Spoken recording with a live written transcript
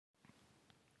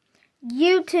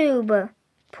YouTube,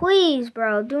 please,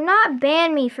 bro, do not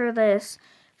ban me for this.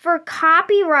 For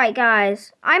copyright,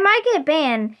 guys. I might get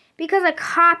banned because of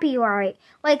copyright.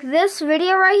 Like this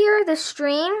video right here, the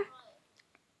stream.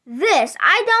 This,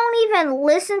 I don't even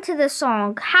listen to this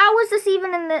song. How is this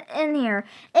even in here?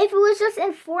 If it was just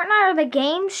in Fortnite or the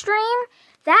game stream,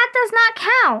 that does not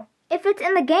count. If it's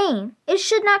in the game, it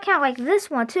should not count, like this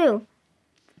one too.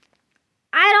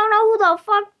 I don't know who the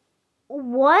fuck.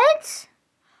 What?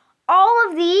 All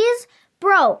of these?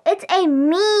 Bro, it's a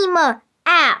meme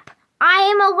app. I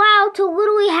am allowed to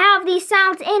literally have these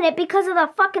sounds in it because of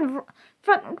the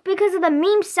because of the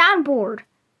meme soundboard.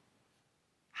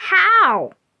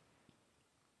 How?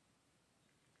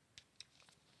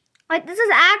 Like, this is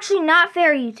actually not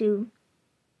fair, YouTube.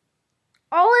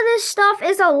 All of this stuff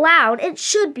is allowed. It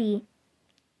should be.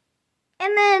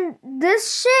 And then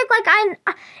this shit, like,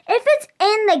 if it's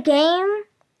in the game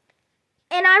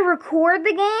and I record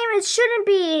the game, it shouldn't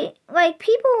be, like,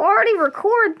 people already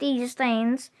record these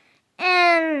things.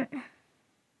 And,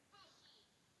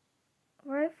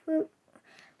 right foot.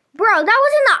 Bro, that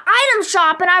was in the item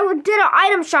shop and I did an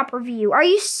item shop review. Are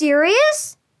you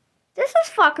serious? This is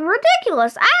fucking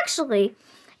ridiculous, actually.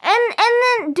 And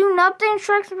then do nothing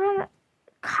strikes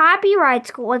copyright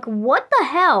school. Like, what the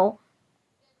hell?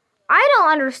 I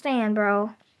don't understand,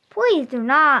 bro. Please do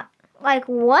not. Like,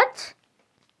 what?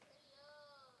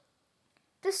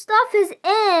 This stuff is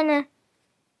in.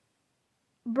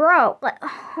 Bro, like,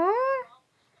 huh?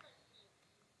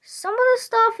 Some of the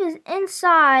stuff is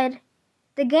inside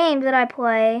the game that I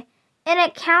play, and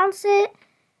it counts it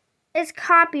as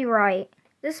copyright.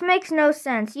 This makes no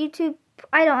sense. YouTube,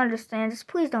 I don't understand. Just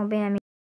please don't ban me.